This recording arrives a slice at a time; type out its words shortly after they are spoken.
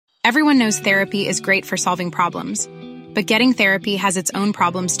Everyone knows therapy is great for solving problems, but getting therapy has its own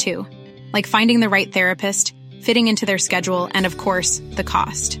problems too, like finding the right therapist, fitting into their schedule, and of course, the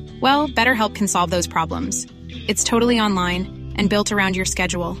cost. Well, BetterHelp can solve those problems. It's totally online and built around your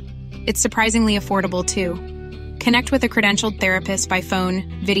schedule. It's surprisingly affordable too. Connect with a credentialed therapist by phone,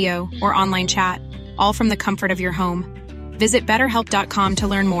 video, or online chat, all from the comfort of your home. Visit BetterHelp.com to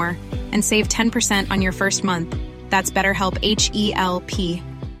learn more and save 10% on your first month. That's BetterHelp, H-E-L-P.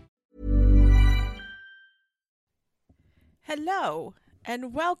 Hello,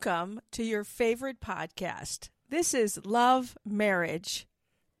 and welcome to your favorite podcast. This is Love, Marriage,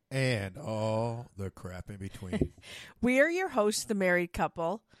 and all the crap in between. We are your hosts, the married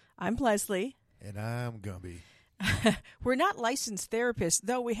couple. I'm Leslie. And I'm Gumby. We're not licensed therapists,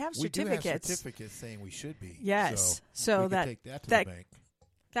 though we have certificates. We do have certificates saying we should be. Yes. So we that take that to the bank.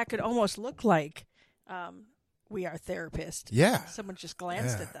 That could almost look like we are therapists. Yeah. Someone just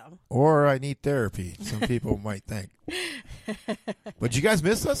glanced at them. Or I need therapy, some people might think. But you guys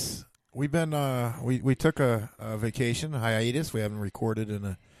miss us? We've been, we took a vacation, a hiatus. We haven't recorded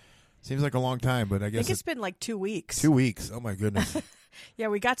in seems like a long time, but I guess it's been like 2 weeks. 2 weeks. Oh, my goodness. Yeah,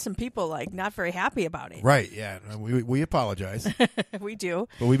 we got some people like not very happy about it. Right, yeah. We apologize. We do.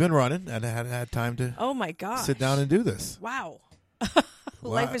 But we've been running and hadn't had time to sit down and do this. Wow.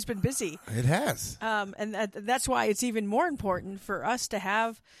 Life has been busy. It has. And that's why it's even more important for us to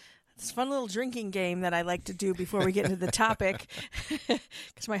have this fun little drinking game that I like to do before we get into the topic.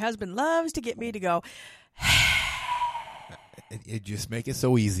 Because my husband loves to get me to go, It just make it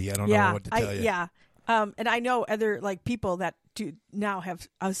so easy. I don't know what to tell you. Yeah. And I know other like people that do now have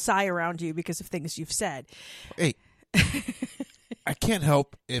a sigh around you because of things you've said. Hey, I can't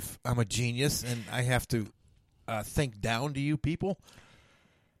help if I'm a genius and I have to think down to you people.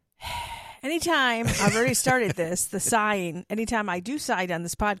 Anytime, I've already started this, the sighing. Anytime I do sigh on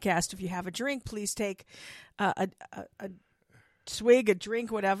this podcast, if you have a drink, please take a swig, a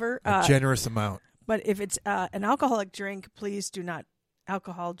drink, whatever. A generous amount. But if it's an alcoholic drink, please do not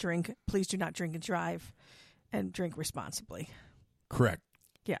drink and drive, and drink responsibly. Correct.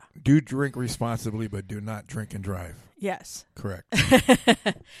 Yeah. Do drink responsibly, but do not drink and drive. Yes. Correct.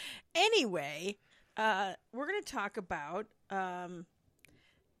 Anyway, we're going to talk about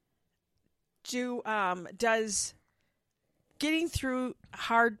does getting through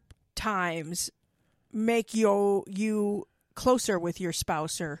hard times make you closer with your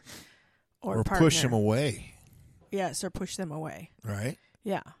spouse or partner? Push them away. Yes, or push them away. Right?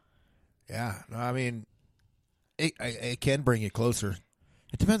 Yeah. Yeah. No, I mean, it can bring you closer.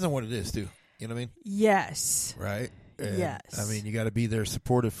 It depends on what it is, too. You know what I mean? Yes. Right? And, yes. I mean, you got to be there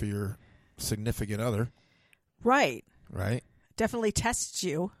supportive for your significant other. Right. Right? Definitely tests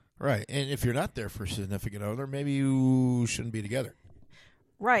you. Right. And if you're not there for significant other, maybe you shouldn't be together.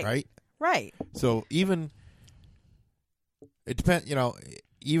 Right. Right? Right. So it depends,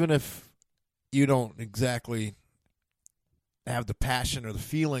 even if you don't exactly have the passion or the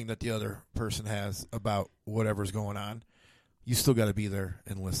feeling that the other person has about whatever's going on, you still got to be there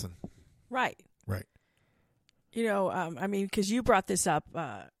and listen. Right. Right. I mean, because you brought this up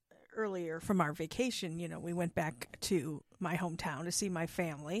earlier from our vacation. We went back to my hometown to see my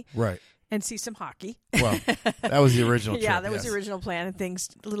family. Right. And see some hockey. Well, that was the original trip. Yeah, that was the original plan, and things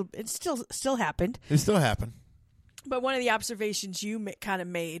it still happened. It still happened. But one of the observations you kind of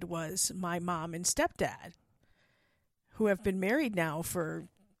made was my mom and stepdad, who have been married now for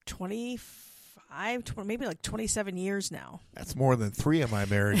maybe like 27 years now. That's more than 3 of my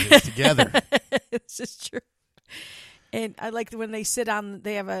marriages together. This is true. And I like when they sit on,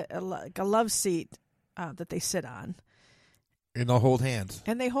 they have a love seat that they sit on. And they'll hold hands.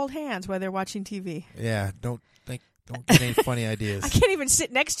 And they hold hands while they're watching TV. Yeah, don't get any funny ideas. I can't even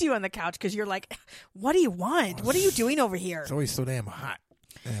sit next to you on the couch because you're like, what do you want? What are you doing over here? It's always so damn hot.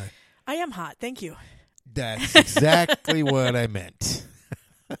 I am hot. Thank you. That's exactly what I meant.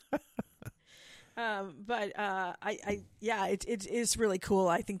 It is really cool.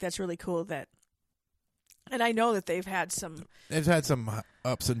 I think that's really cool and I know that they've had some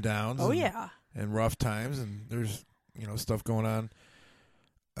ups and downs. Oh, yeah. And rough times, and there's, stuff going on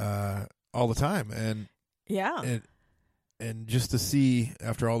all the time. And yeah. And just to see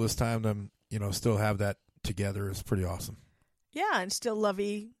after all this time them, still have that together is pretty awesome. Yeah, and still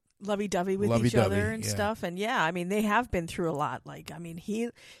lovey-dovey with each other and stuff. And yeah, I mean, they have been through a lot. Like, I mean, he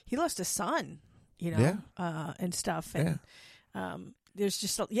lost a son, and stuff. And there's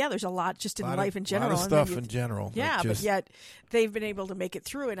just there's a lot just in life in general. A lot of stuff in general. Yeah, but yet they've been able to make it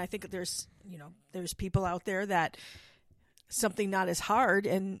through. And I think there's people out there that something not as hard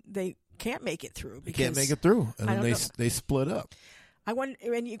and they can't make it through. They can't make it through, and then they split up. I wonder,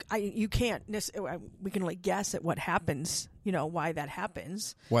 and you can't necessarily, we can only guess at what happens, why that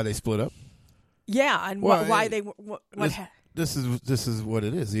happens. Why they split up? Yeah, and why they this is what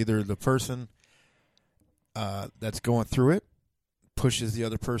it is. Either the person that's going through it pushes the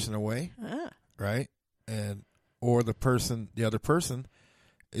other person away, right? Or the other person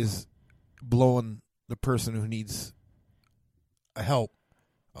is blowing the person who needs help,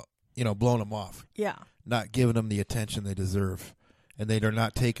 blowing them off. Yeah. Not giving them the attention they deserve. And they are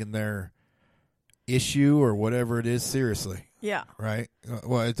not taking their issue or whatever it is seriously. Yeah. Right?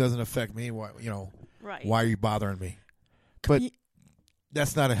 Well, it doesn't affect me. Why, right. Why are you bothering me? But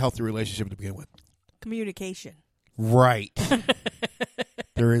that's not a healthy relationship to begin with. Communication. Right.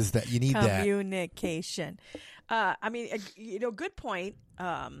 There is that. You need that. Communication. Good point.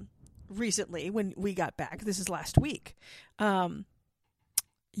 Recently, when we got back, this is last week,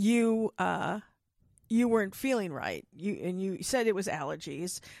 you weren't feeling right. You said it was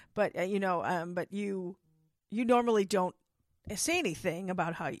allergies, but but you normally don't say anything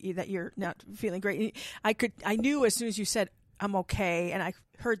about that you're not feeling great. I knew as soon as you said I'm okay, and I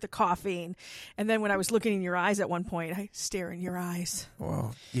heard the coughing, and then when I was looking in your eyes at one point, I stare in your eyes.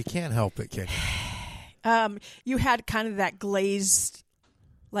 Well, you can't help it, can you? You had kind of that glazed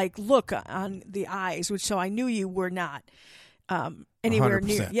look on the eyes, so I knew you were not anywhere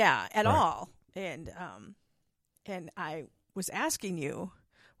 100%. near at right. all. And I was asking you,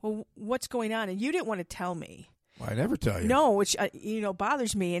 well, what's going on? And you didn't want to tell me. Well, I never tell you. No, which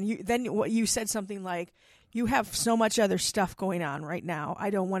bothers me. And then you said something like, you have so much other stuff going on right now. I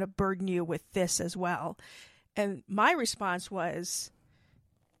don't want to burden you with this as well. And my response was,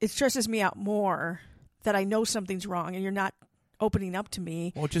 it stresses me out more that I know something's wrong and you're not opening up to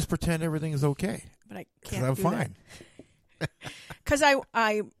me. Well, just pretend everything is okay. But I can't. I'm fine. Because I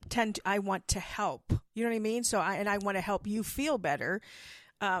want to help. You know what I mean? So I want to help you feel better,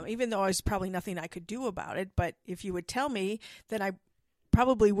 even though there's probably nothing I could do about it. But if you would tell me, then I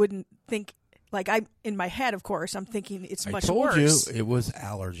probably wouldn't think. In my head, of course, I'm thinking it's much worse. I told you it was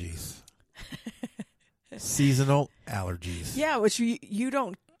allergies. Seasonal allergies. Yeah, which you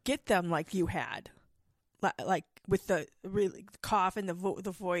don't get them like you had, like with the really cough and the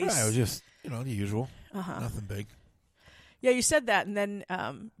voice. Yeah, it was just the usual. Nothing big. Yeah, you said that, and then,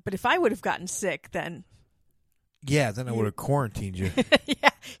 but if I would have gotten sick, then. Yeah, then I would have quarantined you. Yeah,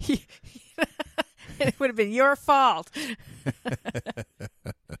 it would have been your fault.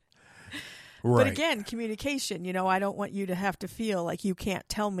 Right. But again, communication, I don't want you to have to feel like you can't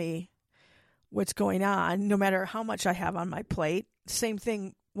tell me what's going on, no matter how much I have on my plate. Same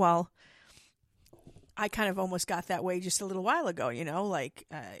thing, I kind of almost got that way just a little while ago, you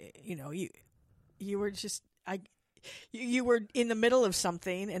were just, you were in the middle of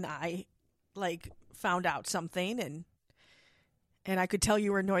something and I found out something and I could tell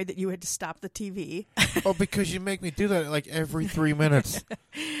you were annoyed that you had to stop the TV. Oh, because you make me do that every 3 minutes.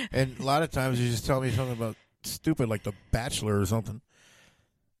 And a lot of times you just tell me something about stupid, like The Bachelor or something.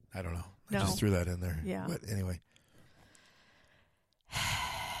 I don't know. I just threw that in there. Yeah. But anyway.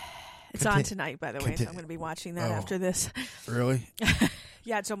 It's on tonight, by the way, so I'm going to be watching that after this. Really?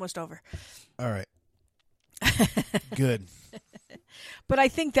 Yeah, it's almost over. All right. Good. But I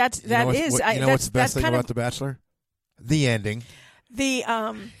think what's the best thing about The Bachelor? The ending.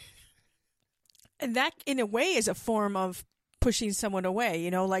 And that in a way is a form of pushing someone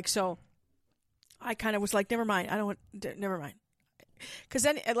away, so I kind of was like, never mind. Never mind. Cause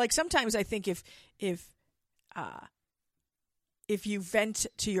then sometimes I think if you vent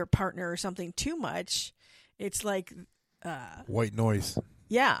to your partner or something too much, it's like, white noise.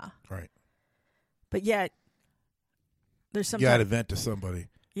 Yeah. Right. But yet there's some. You got to vent to somebody.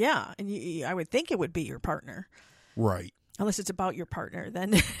 Yeah. And I would think it would be your partner. Right. Unless it's about your partner,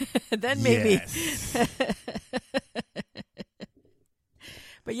 then maybe. Yes.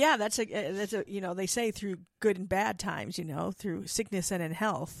 But yeah, that's a they say through good and bad times, through sickness and in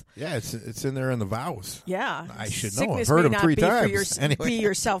health. Yeah, it's in there in the vows. Yeah, I should know. I've heard them 3 times. Anyway. Be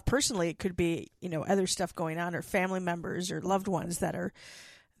yourself personally. It could be other stuff going on, or family members or loved ones that are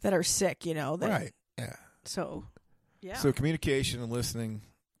sick. Right. Yeah. So, yeah. So communication and listening,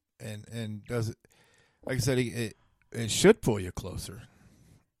 and does it? Like I said, it should pull you closer.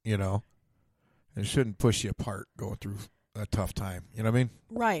 It shouldn't push you apart going through a tough time. You know what I mean?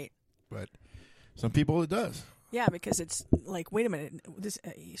 Right. But some people it does. Yeah, because it's like, wait a minute, this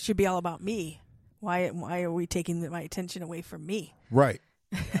should be all about me. Why are we taking my attention away from me? Right.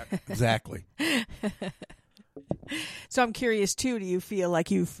 Exactly. So I'm curious too. Do you feel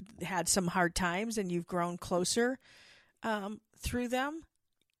like you've had some hard times and you've grown closer through them?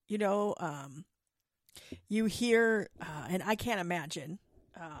 you hear, and I can't imagine,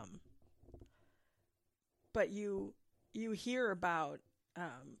 but you hear about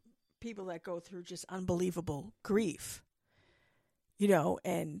people that go through just unbelievable grief,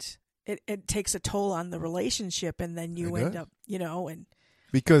 and it takes a toll on the relationship, and then you end up, and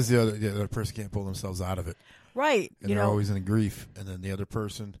because the other person can't pull themselves out of it, right? And they're always in grief, and then the other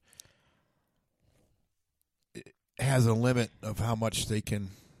person has a limit of how much they can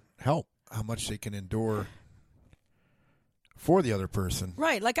help, how much they can endure for the other person.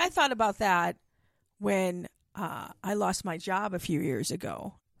 Right. Like I thought about that when I lost my job a few years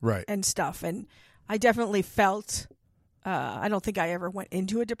ago. Right. And stuff. And I definitely felt, I don't think I ever went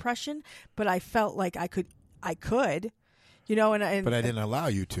into a depression, but I felt like I could, and but I didn't allow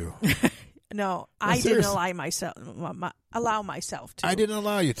you to. No, I didn't allow myself to. I didn't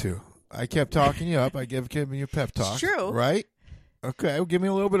allow you to. I kept talking you up. I kept giving you a pep talk. It's true. Right? Okay. Well, give me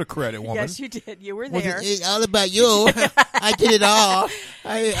a little bit of credit, woman. Yes, you did. You were there. It's all about you. I did it all.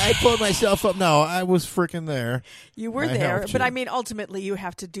 I pulled myself up. No, I was freaking there. You were there. But I mean, ultimately, you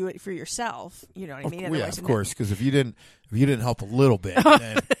have to do it for yourself. You know what I mean? Yeah, of course. Because if you didn't help a little bit,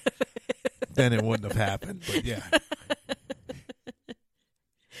 then it wouldn't have happened. But yeah.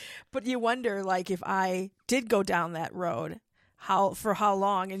 But you wonder, like, if I did go down that road, for how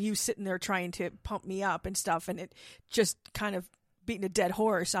long, and you sitting there trying to pump me up and stuff, and it just kind of beating a dead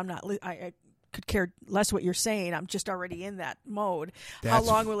horse. I could care less what you're saying. I'm just already in that mode. How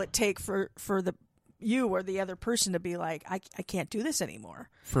long will it take for you or the other person to be like, I can't do this anymore?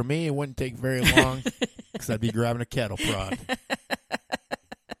 For me, it wouldn't take very long because I'd be grabbing a kettle prod,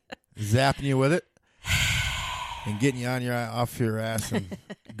 zapping you with it, and getting you off your ass and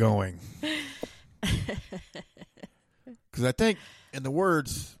going. Because I think, in the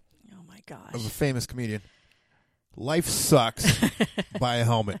words of a famous comedian, life sucks. Buy a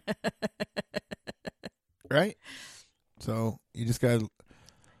helmet. Right? So you just got to.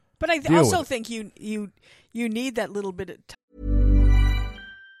 But I also think you need that little bit of time.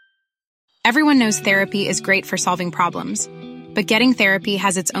 Everyone knows therapy is great for solving problems, but getting therapy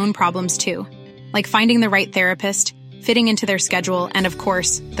has its own problems too, like finding the right therapist, fitting into their schedule, and of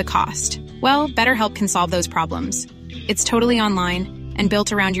course, the cost. Well, BetterHelp can solve those problems. It's totally online and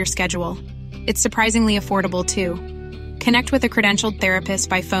built around your schedule. It's surprisingly affordable too. Connect with a credentialed therapist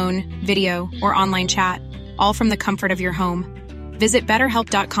by phone, video, or online chat, all from the comfort of your home. Visit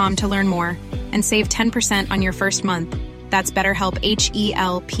BetterHelp.com to learn more and save 10% on your first month. That's BetterHelp,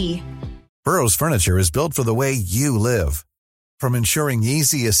 H-E-L-P. Burrow's furniture is built for the way you live. From ensuring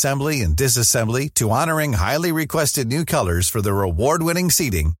easy assembly and disassembly to honoring highly requested new colors for their award-winning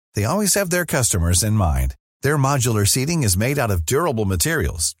seating, they always have their customers in mind. Their modular seating is made out of durable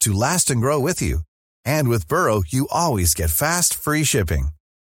materials to last and grow with you. And with Burrow, you always get fast, free shipping.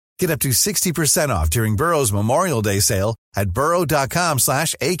 Get up to 60% off during Burrow's Memorial Day sale at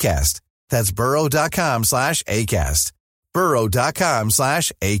burrow.com/ACAST. That's burrow.com/ACAST.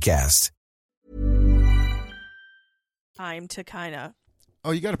 burrow.com/ACAST. Time to kind of. Oh,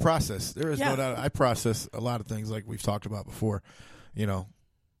 you got to process. There is no doubt. I process a lot of things like we've talked about before.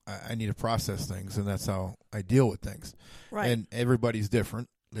 I need to process things, and that's how I deal with things. Right. And everybody's different.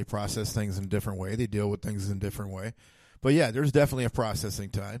 They process things in a different way. They deal with things in a different way. But, yeah, there's definitely a processing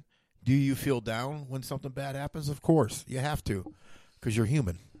time. Do you feel down when something bad happens? Of course. You have to because you're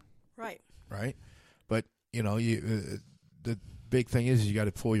human. Right. Right? But, the big thing is you got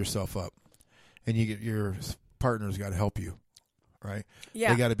to pull yourself up. And your partner's got to help you. Right?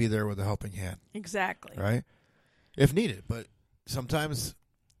 Yeah. They got to be there with a helping hand. Exactly. Right? If needed. But sometimes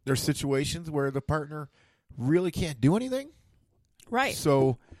there's situations where the partner really can't do anything. Right.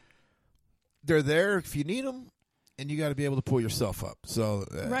 So they're there if you need them, and you got to be able to pull yourself up. So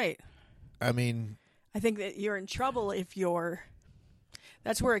right. I mean, I think that you're in trouble if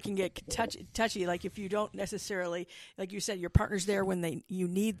that's where it can get touchy. Like if you don't necessarily, like you said, your partner's there when you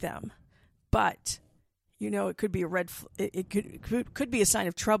need them, but it could be it could be a sign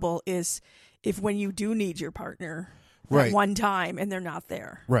of trouble is if when you do need your partner. Right. At one time, and they're not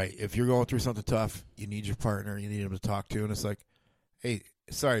there. Right. If you're going through something tough, you need your partner, you need him to talk to, and it's like, hey,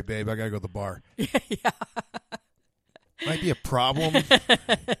 sorry, babe, I got to go to the bar. Yeah. Might be a problem.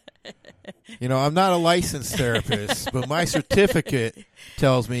 I'm not a licensed therapist, but my certificate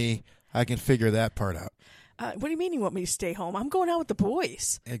tells me I can figure that part out. What do you mean you want me to stay home? I'm going out with the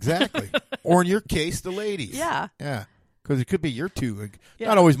boys. Exactly. Or in your case, the ladies. Yeah. Yeah. Because it could be your two.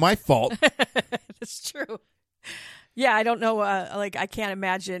 Not always my fault. That's true. Yeah, I don't know. I can't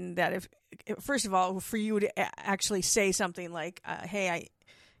imagine that if first of all, for you to actually say something like, "Hey,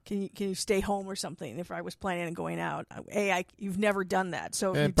 can you stay home or something? If I was planning on going out, you've never done that,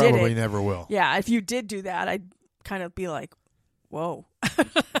 so if and you did probably it, never will. Yeah, if you did do that, I'd kind of be like, whoa.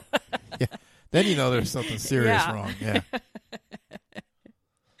 Yeah. Then there's something serious wrong. Yeah.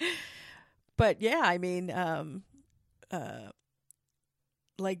 But yeah, I mean,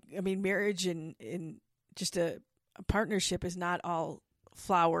 marriage and just a partnership is not all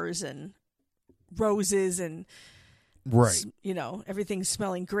flowers and roses and right. Everything's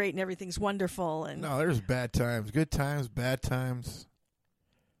smelling great and everything's wonderful. And no, there's bad times, good times, bad times.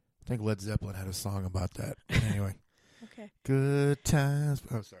 I think Led Zeppelin had a song about that. Anyway. Okay. Good times.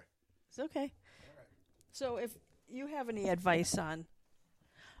 Oh, sorry. It's okay. So if you have any advice on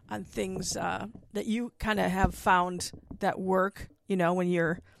things that you kind of have found that work, when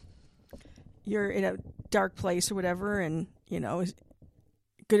you're in a dark place or whatever, and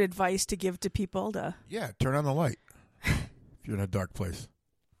good advice to give to people to turn on the light if you're in a dark place.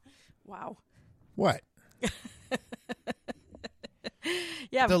 Wow. What?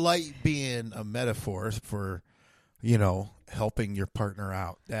 Yeah. The light being a metaphor for helping your partner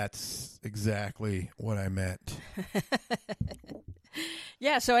out. That's exactly what I meant.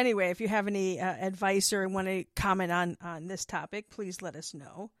 Yeah, so anyway, if you have any advice or want to comment on this topic, please let us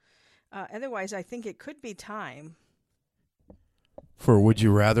know. Otherwise, I think it could be time. For Would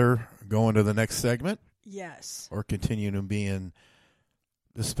You Rather go into the next segment? Yes. Or continue to being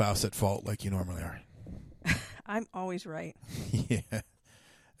the spouse at fault like you normally are? I'm always right. Yeah.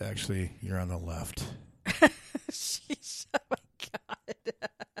 Actually, you're on the left. Jeez, oh my God.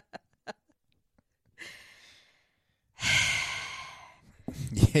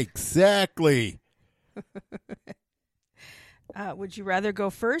 Exactly. Would you rather go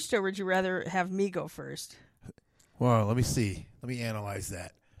first, or would you rather have me go first? Well, let me see. Let me analyze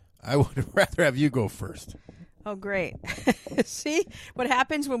that. I would rather have you go first. Oh, great. See what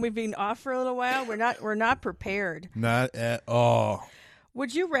happens when we've been off for a little while? We're not prepared. Not at all.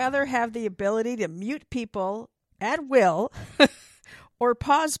 Would you rather have the ability to mute people at will or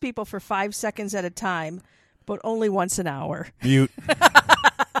pause people for 5 seconds at a time, but only once an hour? Mute.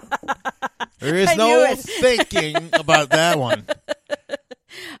 There is no thinking about that one.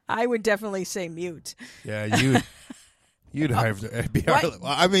 I would definitely say mute. Yeah, you'd have to be.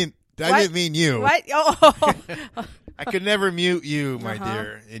 I mean, I didn't mean you. What? Oh. I could never mute you, my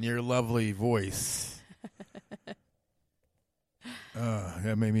dear, in your lovely voice.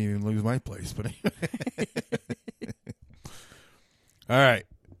 That made me even lose my place. But all right.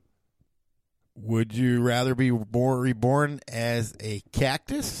 Would you rather be reborn as a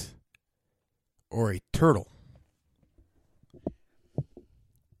cactus or a turtle?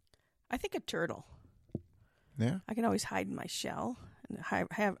 I think a turtle. Yeah. I can always hide in my shell and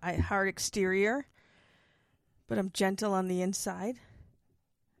have a hard exterior, but I'm gentle on the inside.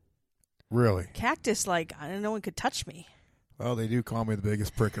 Really? Cactus, no one could touch me. Well, they do call me the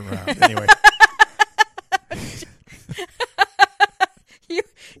biggest prick around. Anyway.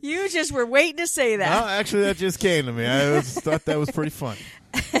 You just were waiting to say that. No, actually, that just came to me. I thought that was pretty funny.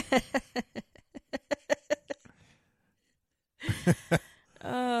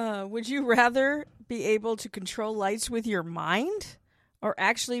 Would you rather be able to control lights with your mind or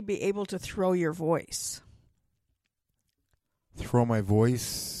actually be able to throw your voice? Throw my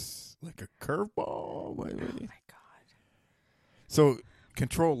voice like a curveball, maybe. Oh, my God. So,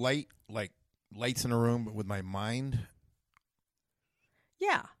 control light, like lights in a room, but with my mind?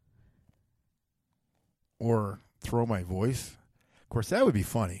 Yeah. Or throw my voice? Of course, that would be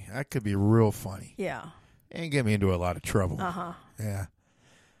funny. That could be real funny. Yeah. And get me into a lot of trouble. Uh-huh. Yeah.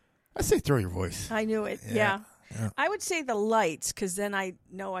 I say throw your voice. I knew it. Yeah. I would say the lights, because then I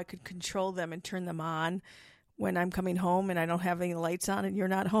know I could control them and turn them on when I'm coming home and I don't have any lights on and you're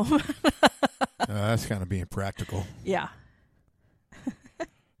not home. That's kind of being practical. Yeah.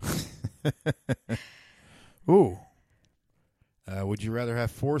 Ooh. Would you rather have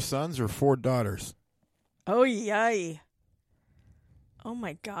 4 sons or 4 daughters? Oh, yay. Oh,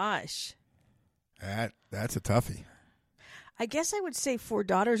 my gosh. That's a toughie. I guess I would say 4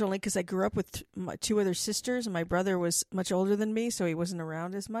 daughters only because I grew up with 2 other sisters, and my brother was much older than me, so he wasn't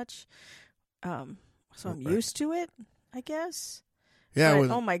around as much. So I'm used to it, I guess. Yeah.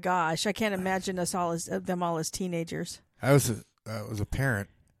 But, oh my gosh, I can't imagine them all as teenagers. I was a parent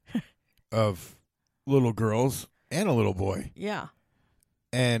of little girls and a little boy. Yeah.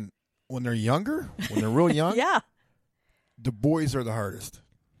 And when they're younger, when they're real young, yeah, the boys are the hardest.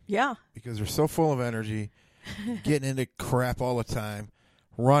 Yeah. Because they're so full of energy. Getting into crap all the time,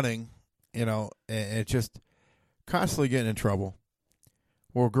 running, and just constantly getting in trouble.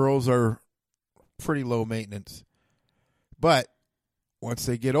 Well, girls are pretty low maintenance. But once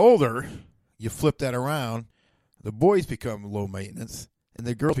they get older, you flip that around. The boys become low maintenance, and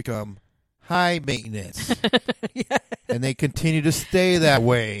the girls become high maintenance. Yeah. And they continue to stay that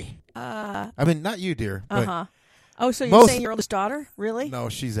way. I mean, not you, dear. Uh-huh. Oh, so you're saying your oldest daughter? Really? No,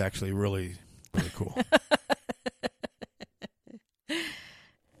 she's actually really, really cool.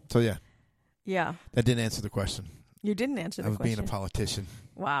 So, yeah. Yeah. That didn't answer the question. You didn't answer the question. I was being a politician.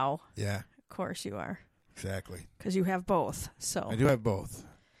 Wow. Yeah. Of course you are. Exactly. Because you have both. So I do have both.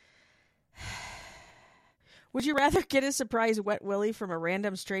 Would you rather get a surprise wet willy from a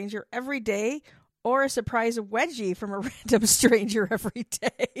random stranger every day or a surprise wedgie from a random stranger every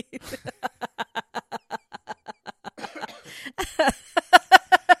day?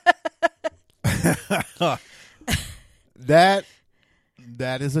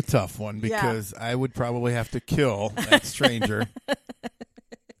 That is a tough one because I would probably have to kill that stranger.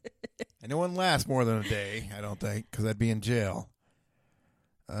 And it wouldn't last more than a day, I don't think, because I'd be in jail.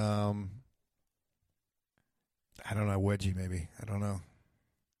 I don't know, wedgie maybe. I don't know.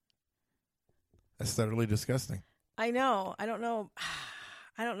 That's utterly disgusting. I know. I don't know.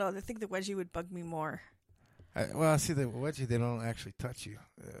 I think the wedgie would bug me more. See, the wedgie, they don't actually touch you.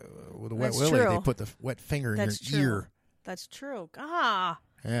 With a wet willy, they put the wet finger in your ear. That's true. Ah.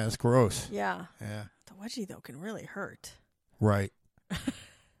 Yeah, it's gross. Yeah. Yeah. The wedgie, though, can really hurt. Right.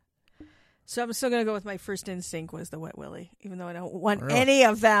 So I'm still going to go with my first instinct was the wet willy, even though I don't want any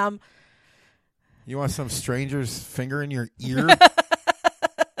of them. You want some stranger's finger in your ear?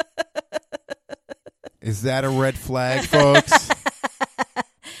 Is that a red flag, folks?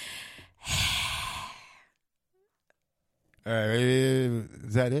 All right,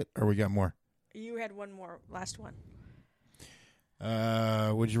 is that it, or we got more? You had one more, last one.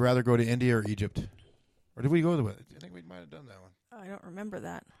 Would you rather go to India or Egypt? Or did we go to it? I think we might have done that one. I don't remember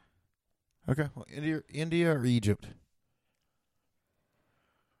that. Okay, well, India or Egypt?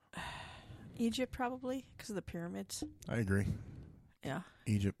 Egypt, probably, because of the pyramids. I agree. Yeah.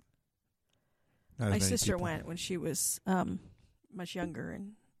 Egypt. My sister went when she was much younger,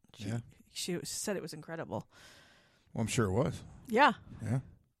 and she said it was incredible. Well, I'm sure it was. Yeah. Yeah.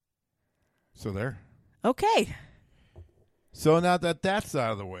 So there. Okay. So now that that's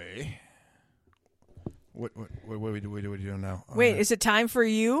out of the way, what do we do now? Wait, is it time for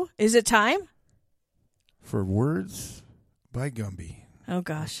you? Is it time? For Words by Gumby. Oh,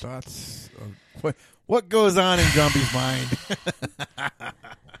 gosh. Thoughts of what goes on in Gumby's mind?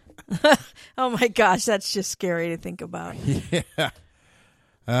 Oh, my gosh. That's just scary to think about. Yeah.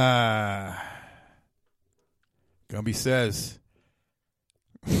 Gumby says,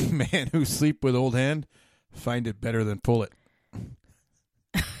 man who sleep with old hen, find it better than pull it.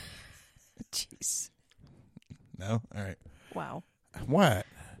 Jeez. No? All right. Wow. What?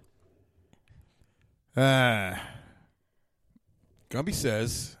 Gumby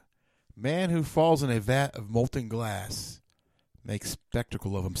says, man who falls in a vat of molten glass makes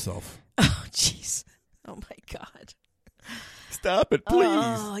spectacle of himself. Oh, jeez. Oh, my God. Stop it, please.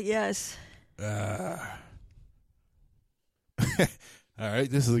 Oh, yes. All right,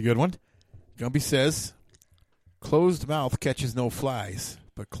 this is a good one. Gumby says, closed mouth catches no flies,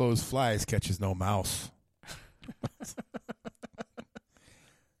 but closed flies catches no mouse.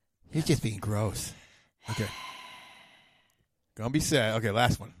 He's just being gross. Okay. Gumby said, okay,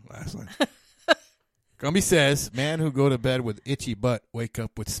 last one. Gumby says, man who go to bed with itchy butt, wake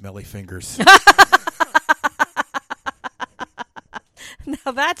up with smelly fingers.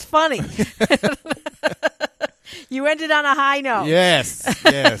 Now that's funny. You ended on a high note. Yes.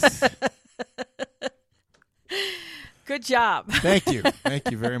 Good job. Thank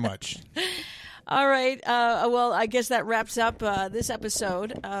you very much. All right. Well, I guess that wraps up this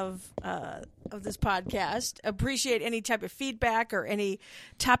episode of this podcast. Appreciate any type of feedback or any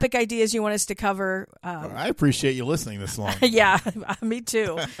topic ideas you want us to cover. I appreciate you listening this long. Yeah, me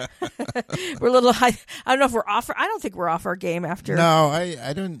too. We're a little high. I don't know if we're off. I don't think we're off our game after. No,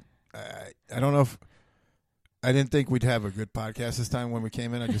 I don't know if. I didn't think we'd have a good podcast this time when we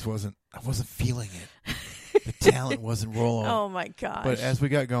came in. I wasn't feeling it. The talent wasn't rolling. Oh my gosh. But as we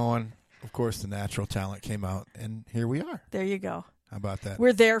got going, of course, the natural talent came out, and here we are. There you go. How about that?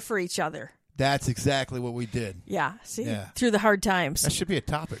 We're there for each other. That's exactly what we did. Yeah. See? Yeah. Through the hard times. That should be a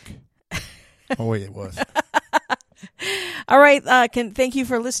topic. Oh, wait, it was. All right. Thank you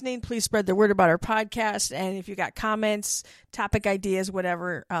for listening. Please spread the word about our podcast. And if you got comments, topic ideas,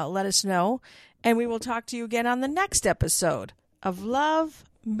 whatever, let us know. And we will talk to you again on the next episode of Love,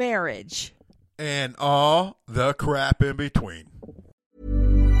 Marriage, and all the crap in between.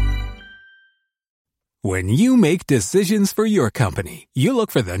 When you make decisions for your company, you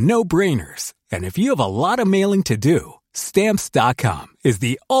look for the no-brainers. And if you have a lot of mailing to do, Stamps.com is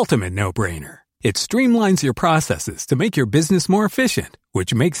the ultimate no-brainer. It streamlines your processes to make your business more efficient,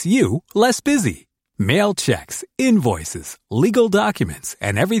 which makes you less busy. Mail checks, invoices, legal documents,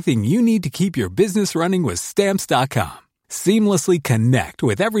 and everything you need to keep your business running with Stamps.com. Seamlessly connect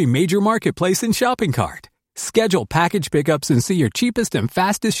with every major marketplace and shopping cart. Schedule package pickups and see your cheapest and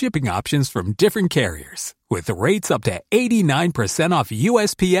fastest shipping options from different carriers, with rates up to 89% off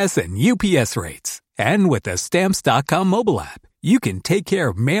USPS and UPS rates. And with the Stamps.com mobile app, you can take care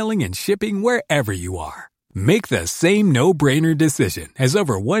of mailing and shipping wherever you are. Make the same no-brainer decision as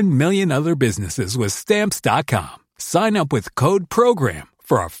over 1 million other businesses with Stamps.com. Sign up with code PROGRAM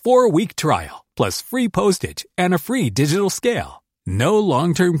for a 4-week trial, plus free postage and a free digital scale. No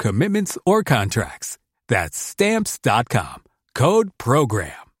long-term commitments or contracts. That's Stamps.com. Code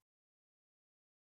PROGRAM.